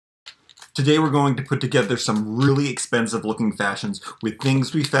Today we're going to put together some really expensive looking fashions with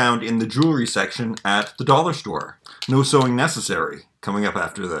things we found in the jewelry section at the dollar store. No sewing necessary. Coming up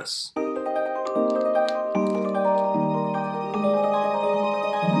after this.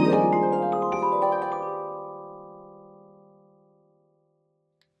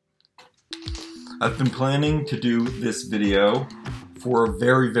 I've been planning to do this video for a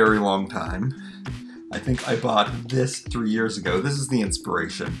very, very long time. I think I bought this 3 years ago. This is the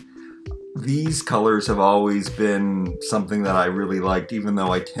inspiration. These colors have always been something that I really liked, even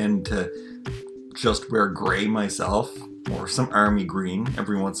though I tend to just wear gray myself, or some army green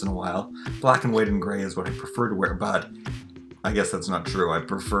every once in a while. Black and white and gray is what I prefer to wear, but I guess that's not true. I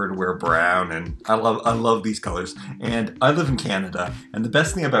prefer to wear brown, and I love these colors. And I live in Canada, and the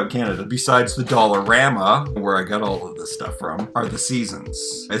best thing about Canada, besides the Dollarama, where I got all of this stuff from, are the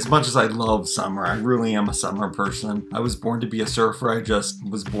seasons. As much as I love summer, I really am a summer person. I was born to be a surfer, I just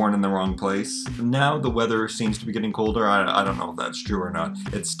was born in the wrong place. Now the weather seems to be getting colder. I don't know if that's true or not.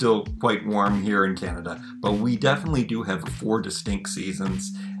 It's still quite warm here in Canada, but we definitely do have 4 distinct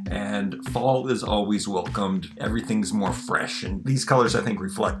seasons. And fall is always welcomed. Everything's more fresh, and these colors I think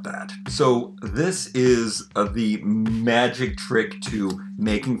reflect that. So this is the magic trick to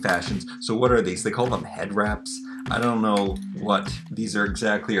making fashions. So what are these? They call them head wraps. I don't know what these are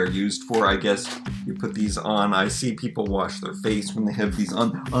used for. I guess you put these on. I see people wash their face when they have these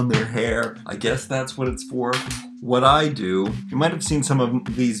on their hair. I guess that's what it's for. What I do, you might have seen some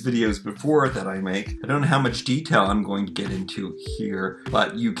of these videos before that I make. I don't know how much detail I'm going to get into here,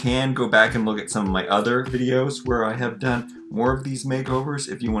 but you can go back and look at some of my other videos where I have done more of these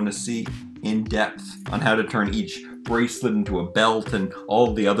makeovers if you want to see in depth on how to turn each bracelet into a belt and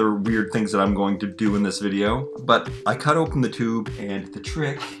all the other weird things that I'm going to do in this video. But I cut open the tube, and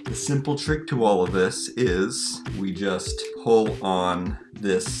the simple trick to all of this is we just pull on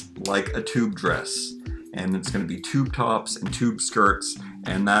this like a tube dress. And it's going to be tube tops and tube skirts,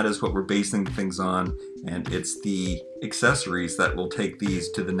 and that is what we're basing things on, and it's the accessories that will take these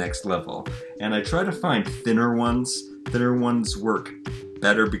to the next level. And I try to find thinner ones. Thinner ones work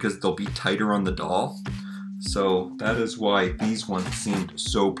better because they'll be tighter on the doll. So that is why these ones seemed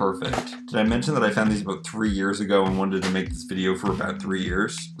so perfect. Did I mention that I found these about 3 years ago and wanted to make this video for about 3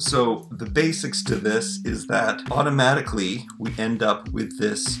 years? So the basics to this is that automatically we end up with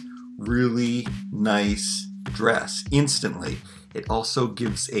this really nice dress instantly. It also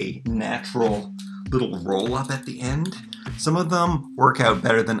gives a natural little roll up at the end. Some of them work out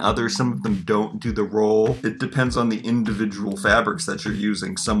better than others. Some of them don't do the roll. It depends on the individual fabrics that you're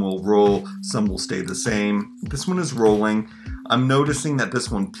using. Some will roll, some will stay the same. This one is rolling. I'm noticing that this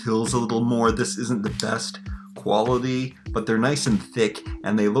one pills a little more. This isn't the best quality, but they're nice and thick,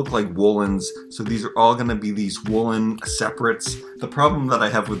 and they look like woolens, so these are all going to be these woolen separates. The problem that I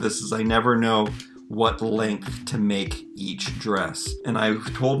have with this is I never know what length to make each dress, and I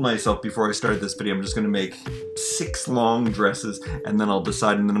told myself before I started this video I'm just going to make 6 long dresses, and then I'll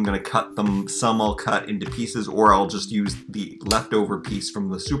decide, and then I'm going to cut them. Some I'll cut into pieces, or I'll just use the leftover piece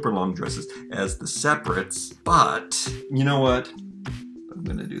from the super long dresses as the separates. But you know what? I'm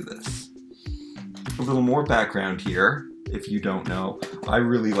going to do this. A little more background here, if you don't know. I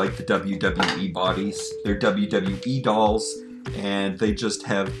really like the WWE bodies. They're WWE dolls, and they just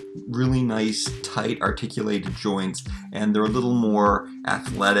have really nice, tight, articulated joints, and they're a little more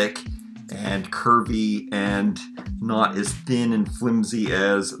athletic and curvy and not as thin and flimsy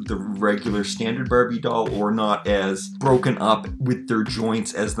as the regular standard Barbie doll, or not as broken up with their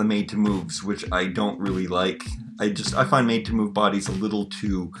joints as the Made to Moves, which I don't really like. I find Made to Move bodies a little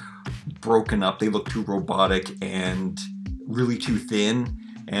too broken up. They look too robotic and really too thin,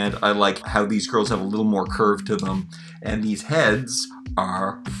 and I like how these girls have a little more curve to them. And these heads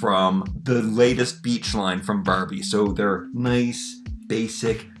are from the latest beach line from Barbie, so they're nice,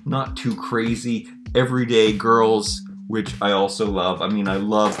 basic, not too crazy, everyday girls, which I also love. I mean, I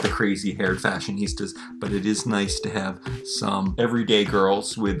love the crazy haired fashionistas, but it is nice to have some everyday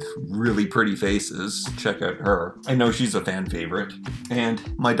girls with really pretty faces. Check out her. I know she's a fan favorite. And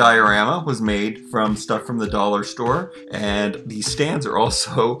my diorama was made from stuff from the dollar store, and these stands are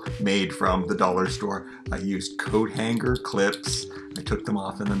also made from the dollar store. I used coat hanger clips. I took them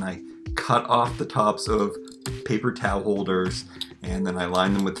off, and then I cut off the tops of paper towel holders, and then I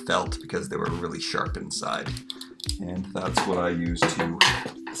lined them with felt because they were really sharp inside. And that's what I use to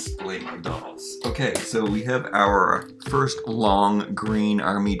display my dolls. Okay, so we have our first long green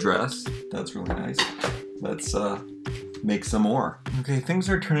army dress. That's really nice. Let's make some more. Okay, things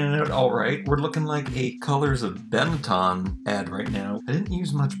are turning out all right. We're looking like a Colors of Benetton ad right now. I didn't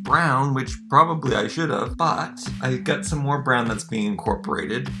use much brown, which probably I should have, but I got some more brown that's being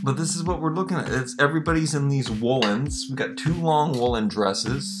incorporated. But this is what we're looking at. Everybody's in these woolens. We've got 2 long woolen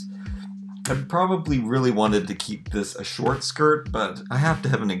dresses. I probably really wanted to keep this a short skirt, but I have to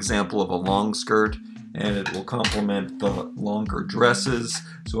have an example of a long skirt, and it will complement the longer dresses.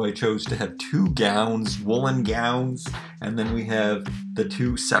 So I chose to have 2 gowns, woolen gowns, and then we have the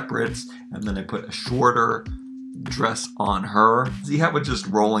 2 separates, and then I put a shorter dress on her. See how it's just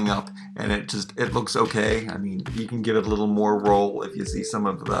rolling up, and it looks okay. I mean, you can give it a little more roll if you see some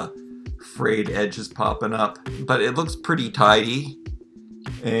of the frayed edges popping up, but it looks pretty tidy.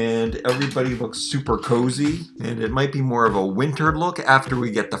 And everybody looks super cozy, and it might be more of a winter look after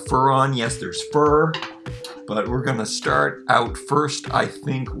we get the fur on. Yes, there's fur, but we're gonna start out first, I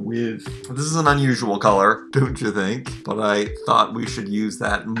think, with, this is an unusual color, don't you think? But I thought we should use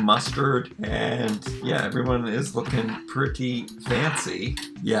that mustard, and yeah, everyone is looking pretty fancy.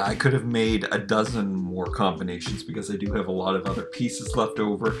 Yeah, I could have made a dozen more combinations because I do have a lot of other pieces left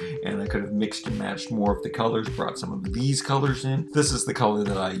over, and I could have mixed and matched more of the colors, brought some of these colors in. This is the color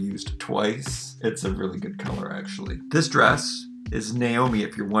that I used twice. It's a really good color, actually. This dress is Naomi,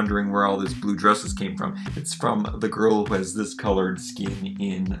 if you're wondering where all these blue dresses came from. It's from the girl who has this colored skin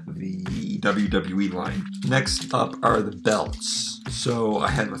in the WWE line. Next up are the belts. So I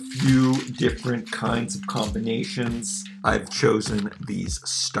have a few different kinds of combinations. I've chosen these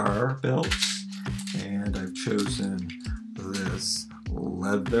star belts, and I've chosen this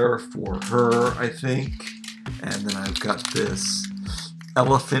leather for her, I think. And then I've got this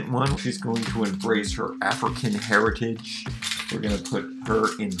elephant one. She's going to embrace her African heritage. We're going to put her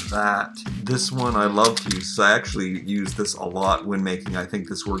in that. This one I love to use. I actually use this a lot when making. I think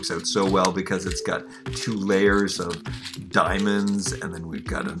this works out so well because it's got 2 layers of diamonds, and then we've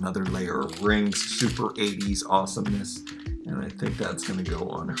got another layer of rings. Super 80s awesomeness. And I think that's going to go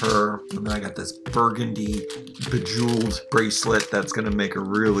on her. And then I got this burgundy bejeweled bracelet that's going to make a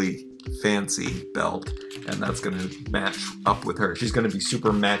really fancy belt, and that's going to match up with her. She's going to be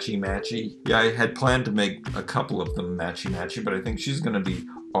super matchy-matchy. Yeah, I had planned to make a couple of them matchy-matchy, but I think she's going to be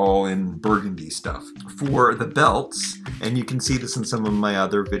all in burgundy stuff. For the belts, and you can see this in some of my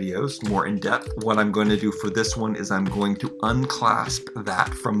other videos more in depth, what I'm going to do for this one is I'm going to unclasp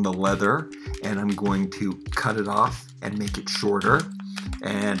that from the leather, and I'm going to cut it off and make it shorter.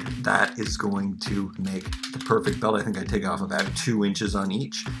 And that is going to make the perfect belt. I think I take off about 2 inches on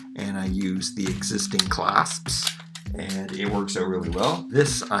each, and I use the existing clasps, and it works out really well.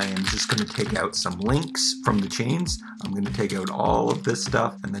 This, I am just going to take out some links from the chains. I'm going to take out all of this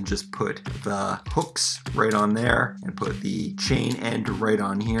stuff and then just put the hooks right on there and put the chain end right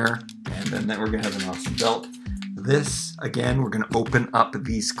on here, and then we're going to have an awesome belt. This, again, we're going to open up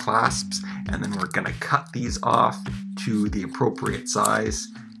these clasps, and then we're going to cut these off to the appropriate size,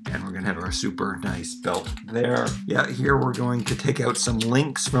 and we're going to have our super nice belt there. Yeah, here we're going to take out some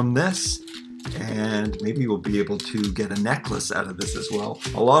links from this, and maybe we'll be able to get a necklace out of this as well.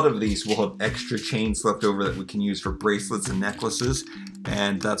 A lot of these will have extra chains left over that we can use for bracelets and necklaces,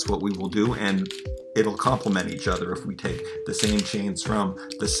 and that's what we will do, and it'll complement each other if we take the same chains from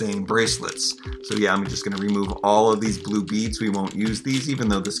the same bracelets. So yeah, I'm just going to remove all of these blue beads. We won't use these, even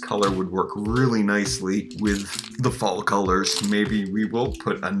though this color would work really nicely with the fall colors. Maybe we will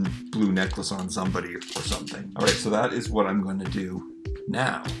put a blue necklace on somebody or something. All right, so that is what I'm going to do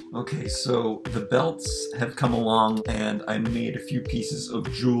now. Okay, so the belts have come along, and I made a few pieces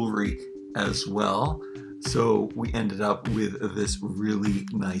of jewelry as well. So we ended up with this really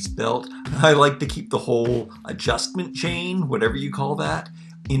nice belt. I like to keep the whole adjustment chain, whatever you call that,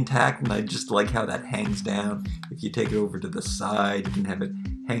 intact, and I just like how that hangs down. If you take it over to the side, you can have it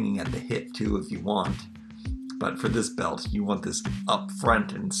hanging at the hip too if you want. But for this belt, you want this up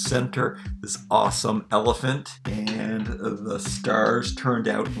front and center, this awesome elephant, and the stars turned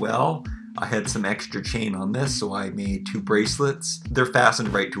out well. I had some extra chain on this, so I made 2 bracelets. They're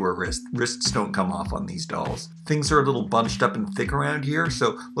fastened right to her wrist. Wrists don't come off on these dolls. Things are a little bunched up and thick around here,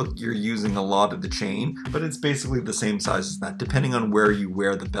 so look, you're using a lot of the chain, but it's basically the same size as that, depending on where you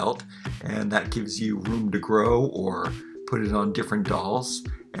wear the belt, and that gives you room to grow or put it on different dolls,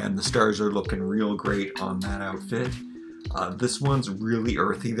 and the stars are looking real great on that outfit. This one's really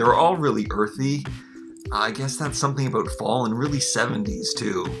earthy. They're all really earthy. I guess that's something about fall and really 70s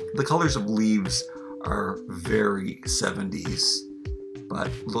too. The colors of leaves are very 70s, but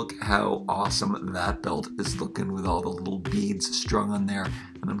look how awesome that belt is looking with all the little beads strung on there,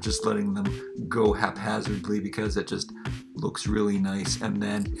 and I'm just letting them go haphazardly because it just looks really nice. And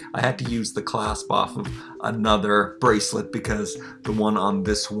then I had to use the clasp off of another bracelet because the one on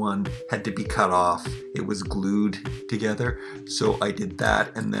this one had to be cut off. It was glued together, so I did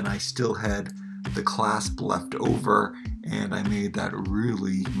that, and then I still had the clasp left over, and I made that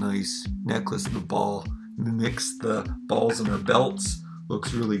really nice necklace. The ball mimics the balls in her belts,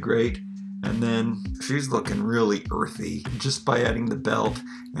 looks really great. And then she's looking really earthy just by adding the belt.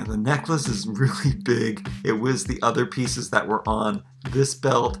 And the necklace is really big. It was the other pieces that were on this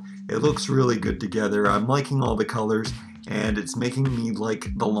belt. It looks really good together. I'm liking all the colors, and it's making me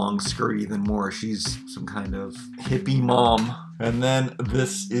like the long skirt even more. She's some kind of hippie mom. And then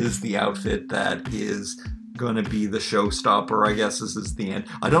this is the outfit that is gonna be the showstopper. I guess this is the end.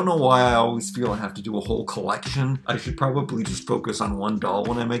 I don't know why I always feel I have to do a whole collection. I should probably just focus on one doll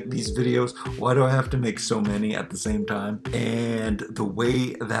when I make these videos. Why do I have to make so many at the same time? And the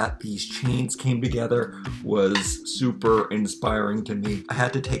way that these chains came together was super inspiring to me. I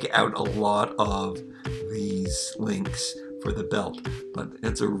had to take out a lot of these links for the belt, but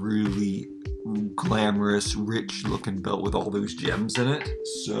it's a really glamorous, rich looking belt with all those gems in it.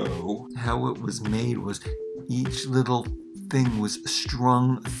 So how it was made was each little thing was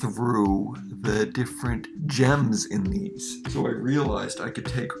strung through the different gems in these. So I realized I could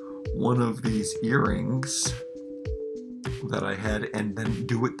take one of these earrings that I had and then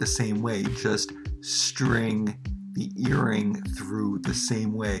do it the same way, just string the earring through the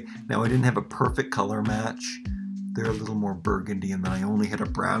same way. Now I didn't have a perfect color match. They're a little more burgundy, and then I only had a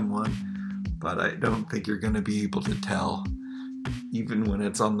brown one, but I don't think you're going to be able to tell even when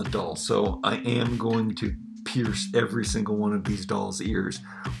it's on the doll. So I am going to pierce every single one of these dolls' ears,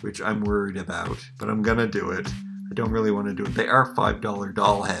 which I'm worried about, but I'm gonna do it. I don't really want to do it. They are $5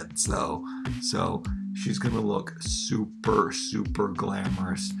 doll heads though, so she's gonna look super, super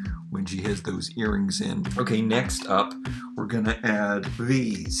glamorous when she has those earrings in. Okay, next up, we're gonna add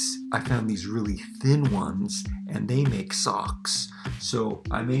these. I found these really thin ones, and they make socks. So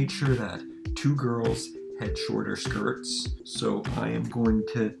I made sure that two girls had shorter skirts. So I am going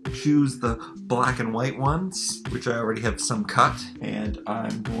to choose the black and white ones, which I already have some cut, and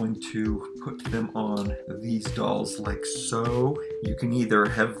I'm going to put them on these dolls like so. You can either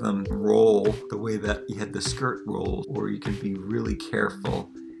have them roll the way that you had the skirt rolled, or you can be really careful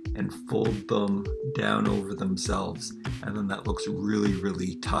and fold them down over themselves, and then that looks really,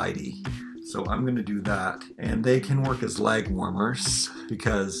 really tidy. So I'm going to do that, and they can work as leg warmers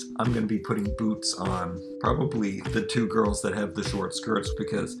because I'm going to be putting boots on probably the two girls that have the short skirts,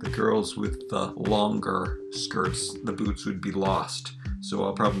 because the girls with the longer skirts, the boots would be lost. So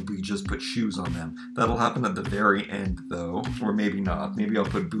I'll probably just put shoes on them. That'll happen at the very end though, or maybe not. Maybe I'll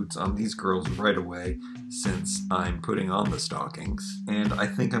put boots on these girls right away since I'm putting on the stockings. And I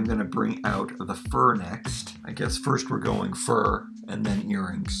think I'm gonna bring out the fur next. I guess first we're going fur and then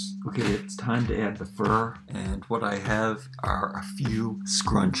earrings. Okay, it's time to add the fur, and what I have are a few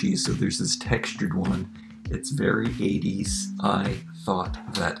scrunchies. So there's this textured one. It's very 80s. I thought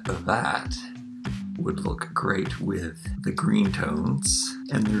that would look great with the green tones,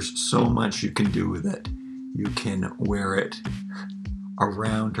 and there's so much you can do with it. You can wear it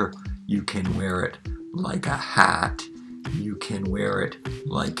around her, you can wear it like a hat, you can wear it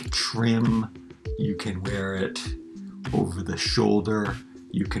like trim, you can wear it over the shoulder,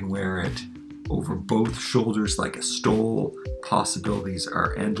 you can wear it over both shoulders like a stole. Possibilities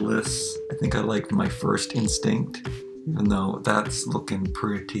are endless. I think I liked my first instinct, even though that's looking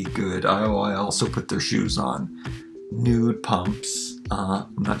pretty good. I also put their shoes on. Nude pumps.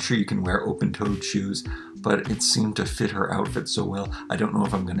 I'm not sure you can wear open-toed shoes, but it seemed to fit her outfit so well. I don't know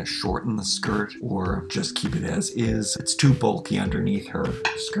if I'm going to shorten the skirt or just keep it as is. It's too bulky underneath her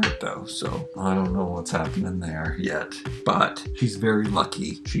skirt though, so I don't know what's happening there yet. But she's very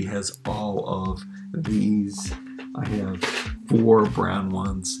lucky. She has all of these. I have 4 brown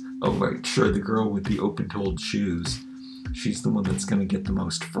ones. Oh wait, sure, the girl with the open-toed shoes. She's the one that's going to get the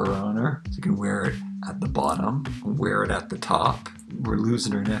most fur on her. So you can wear it at the bottom, wear it at the top. We're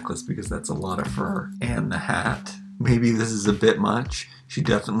losing her necklace because that's a lot of fur. And the hat. Maybe this is a bit much. She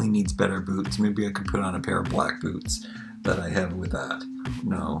definitely needs better boots. Maybe I could put on a pair of black boots that I have with that.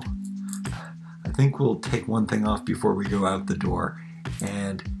 No. I think we'll take one thing off before we go out the door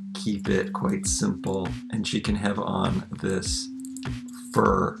and keep it quite simple. And she can have on this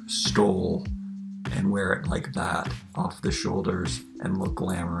fur stole and wear it like that off the shoulders and look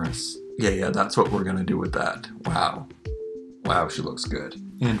glamorous. Yeah, that's what we're gonna do with that. Wow, she looks good.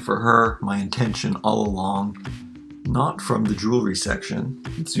 And for her, my intention all along not from the jewelry section.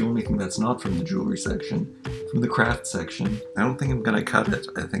 It's the only thing that's not from the jewelry section. From the craft section. I don't think I'm gonna cut it.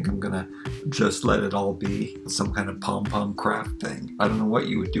 I think I'm gonna just let it all be some kind of pom-pom craft thing. I don't know what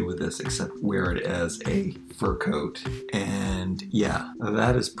you would do with this except wear it as a fur coat. And yeah,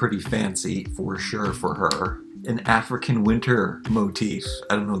 that is pretty fancy for sure for her. An African winter motif.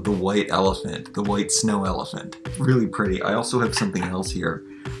 I don't know, the white elephant, the white snow elephant. Really pretty. I also have something else here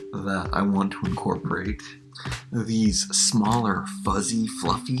that I want to incorporate. These smaller, fuzzy,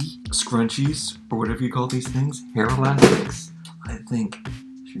 fluffy scrunchies, or whatever you call these things, hair elastics. I think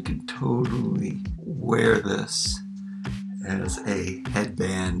she could totally wear this as a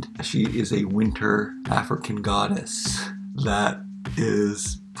headband. She is a winter African goddess. That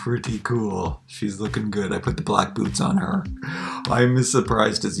is pretty cool. She's looking good. I put the black boots on her. I'm as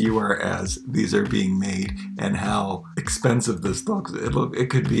surprised as you are as these are being made and how expensive this looks. It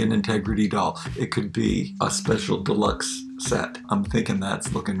could be an integrity doll. It could be a special deluxe set. I'm thinking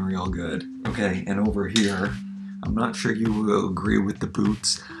that's looking real good. Okay, and over here, I'm not sure you will agree with the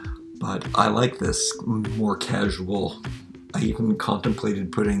boots, but I like this more casual. I even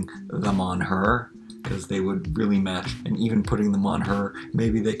contemplated putting them on her because they would really match, and even putting them on her,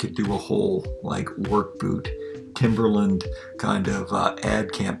 maybe they could do a whole like work boot, Timberland kind of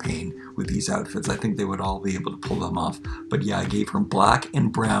ad campaign with these outfits. I think they would all be able to pull them off. But yeah, I gave her black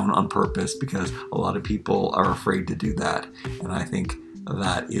and brown on purpose because a lot of people are afraid to do that, and I think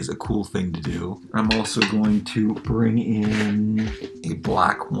that is a cool thing to do. I'm also going to bring in a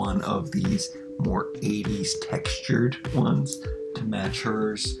black one of these more 80s textured ones to match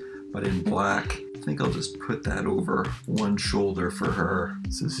hers, but in black. I think I'll just put that over one shoulder for her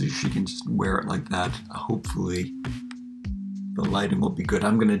so she can just wear it like that. Hopefully the lighting will be good.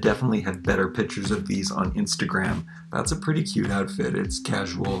 I'm gonna definitely have better pictures of these on Instagram. That's a pretty cute outfit. It's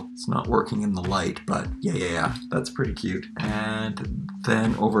casual. It's not working in the light, but yeah, that's pretty cute. And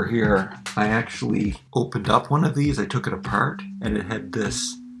then over here, I actually opened up one of these. I took it apart and it had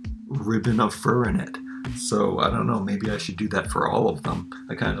this ribbon of fur in it. So I don't know, maybe I should do that for all of them.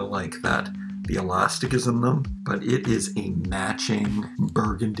 I kind of like that the elastic is in them, but it is a matching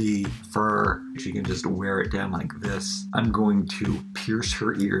burgundy fur. She can just wear it down like this. I'm going to pierce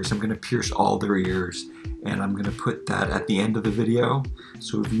her ears. I'm going to pierce all their ears, and I'm going to put that at the end of the video.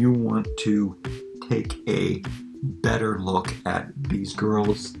 So if you want to take a better look at these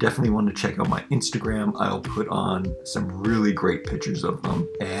girls, definitely want to check out my Instagram. I'll put on some really great pictures of them.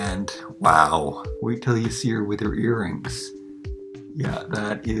 And wow, wait till you see her with her earrings. Yeah,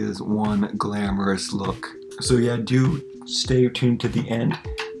 that is one glamorous look. So yeah, do stay tuned to the end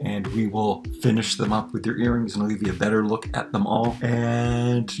and we will finish them up with your earrings and I'll give you a better look at them all.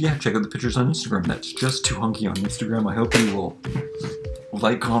 And yeah, check out the pictures on Instagram. That's just toohunky on Instagram. I hope you will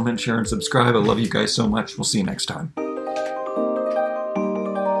like, comment, share, and subscribe. I love you guys so much. We'll see you next time.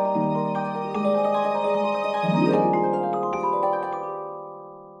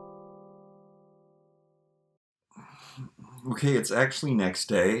 Okay, it's actually next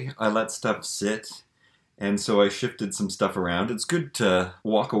day. I let stuff sit, and so I shifted some stuff around. It's good to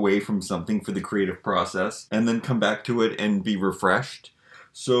walk away from something for the creative process and then come back to it and be refreshed.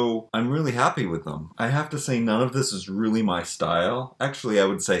 So I'm really happy with them. I have to say none of this is really my style. Actually, I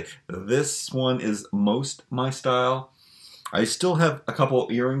would say this one is most my style. I still have a couple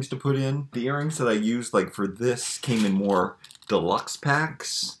earrings to put in. The earrings that I used like for this came in more deluxe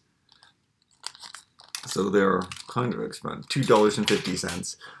packs. So they're kind of expensive,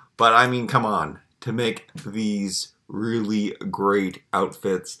 $2.50. But I mean, come on, to make these really great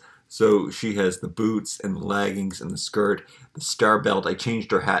outfits. So she has the boots and the leggings and the skirt, the star belt. I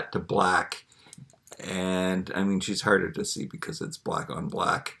changed her hat to black. And I mean, she's harder to see because it's black on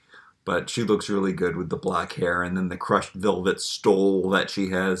black. But she looks really good with the black hair and then the crushed velvet stole that she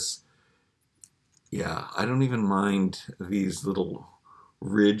has. Yeah, I don't even mind these little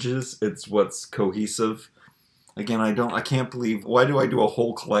ridges. It's what's cohesive. Again, I can't believe, why do I do a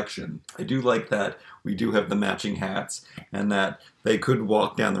whole collection? I do like that we do have the matching hats and that they could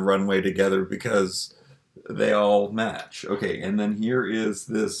walk down the runway together because they all match. Okay, and then here is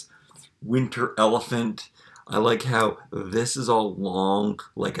this winter elephant. I like how this is all long,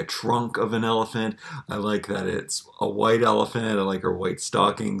 like a trunk of an elephant. I like that it's a white elephant. I like her white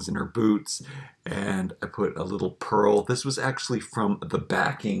stockings and her boots. And I put a little pearl. This was actually from the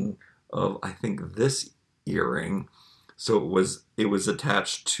backing of, I think, this earring. So it was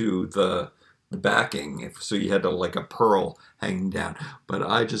attached to the backing. So you had like a pearl hanging down. But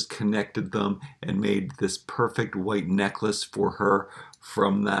I just connected them and made this perfect white necklace for her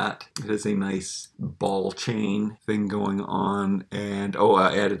from that. It has a nice ball chain thing going on. And oh,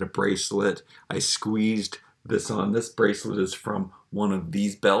 I added a bracelet. I squeezed this on. This bracelet is from one of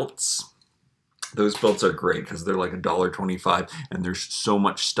these belts. Those belts are great because they're like $1.25 and there's so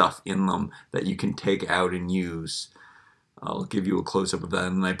much stuff in them that you can take out and use. I'll give you a close-up of that.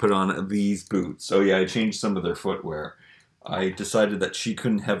 And I put on these boots. Oh yeah, I changed some of their footwear. I decided that she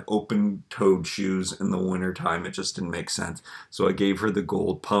couldn't have open-toed shoes in the wintertime. It just didn't make sense. So I gave her the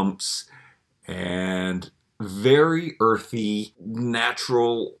gold pumps and very earthy,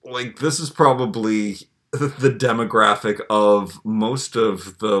 natural. Like, this is probably the demographic of most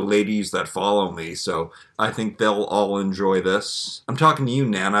of the ladies that follow me, so I think they'll all enjoy this. I'm talking to you,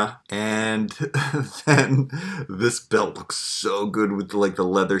 Nana. And then this belt looks so good with like the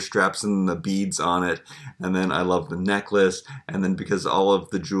leather straps and the beads on it. And then I love the necklace. And then because all of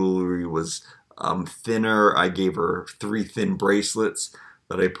the jewelry was thinner, I gave her 3 thin bracelets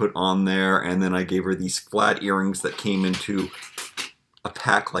that I put on there. And then I gave her these flat earrings that came into a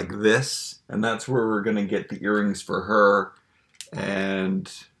pack like this. And that's where we're gonna get the earrings for her and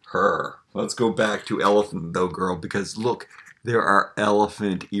her. Let's go back to elephant though, girl, because look, there are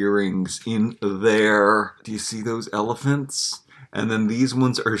elephant earrings in there. Do you see those elephants? And then these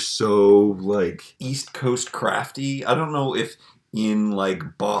ones are so like East Coast crafty. I don't know if in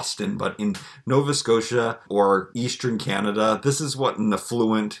like Boston, but in Nova Scotia or Eastern Canada, this is what an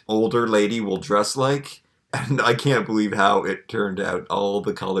affluent older lady will dress like. And I can't believe how it turned out. All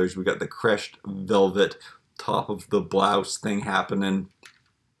the colors. We got the crushed velvet top of the blouse thing happening.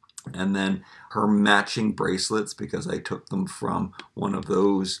 And then her matching bracelets, because I took them from one of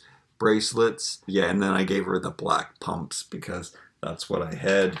those bracelets. Yeah, and then I gave her the black pumps because that's what I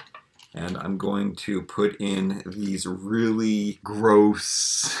had. And I'm going to put in these really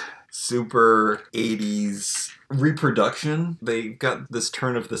gross, super 80s reproduction. They've got this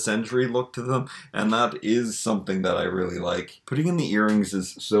turn of the century look to them, and that is something that I really like. Putting in the earrings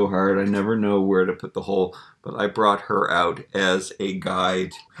is so hard. I never know where to put the hole, but I brought her out as a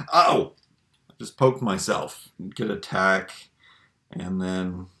guide. Ow! I just poked myself. Get a tack, and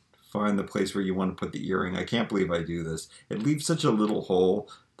then find the place where you want to put the earring. I can't believe I do this. It leaves such a little hole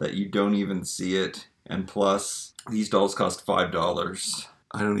that you don't even see it, and plus, these dolls cost $5.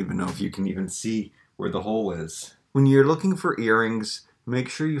 I don't even know if you can even see where the hole is. When you're looking for earrings, make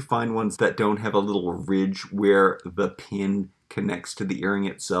sure you find ones that don't have a little ridge where the pin connects to the earring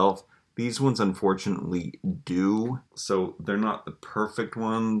itself. These ones unfortunately do, so they're not the perfect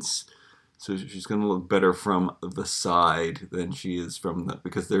ones. So she's gonna look better from the side than she is from the,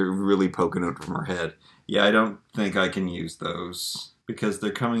 because they're really poking out from her head. Yeah, I don't think I can use those because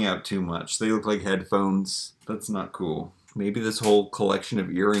they're coming out too much. They look like headphones. That's not cool. Maybe this whole collection of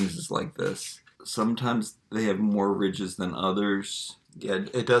earrings is like this. Sometimes they have more ridges than others. Yeah,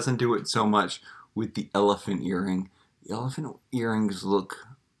 it doesn't do it so much with the elephant earring. The elephant earrings look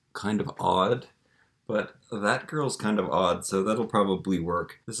kind of odd, but that girl's kind of odd, so that'll probably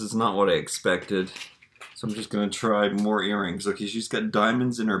work. This is not what I expected, so I'm just gonna try more earrings. Okay, she's got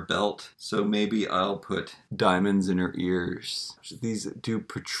diamonds in her belt, so maybe I'll put diamonds in her ears. These do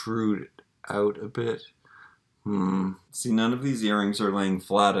protrude out a bit. See, none of these earrings are laying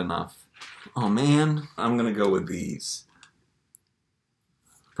flat enough. Oh man, I'm gonna go with these.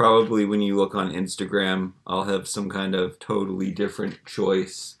 Probably when you look on Instagram, I'll have some kind of totally different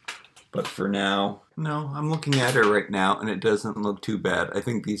choice. But for now, no, I'm looking at her right now and it doesn't look too bad. I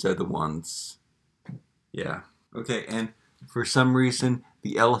think these are the ones. Yeah. Okay, and for some reason,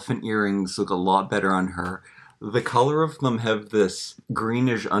 the elephant earrings look a lot better on her. The color of them have this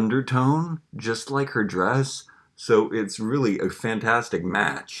greenish undertone, just like her dress. So it's really a fantastic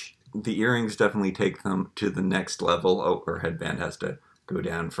match. The earrings definitely take them to the next level. Oh, her headband has to go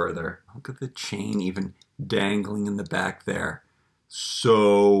down further. Look at the chain even dangling in the back there.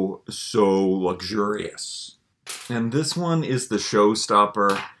 So luxurious. And this one is the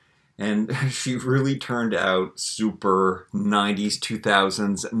showstopper. And she really turned out super 90s,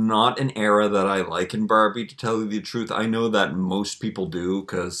 2000s. Not an era that I like in Barbie, to tell you the truth. I know that most people do,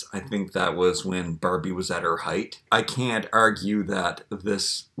 because I think that was when Barbie was at her height. I can't argue that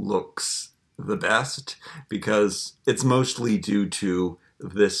this looks the best, because it's mostly due to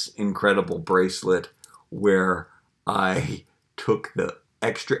this incredible bracelet where I took the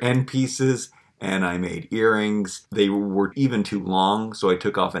extra end pieces and I made earrings. They were even too long, so I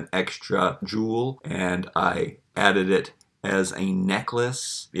took off an extra jewel and I added it as a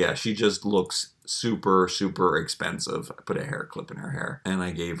necklace. Yeah, she just looks super, super expensive. I put a hair clip in her hair and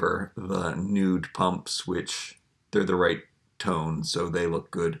I gave her the nude pumps, which they're the right tone, so they look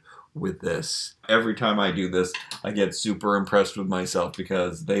good with this. Every time I do this, I get super impressed with myself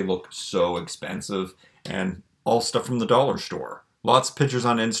because they look so expensive and all stuff from the dollar store. Lots of pictures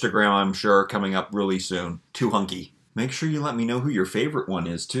on Instagram, I'm sure, coming up really soon. Toohunky. Make sure you let me know who your favorite one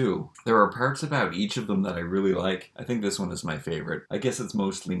is, too. There are parts about each of them that I really like. I think this one is my favorite. I guess it's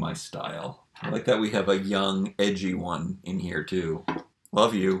mostly my style. I like that we have a young, edgy one in here, too.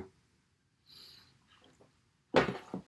 Love you.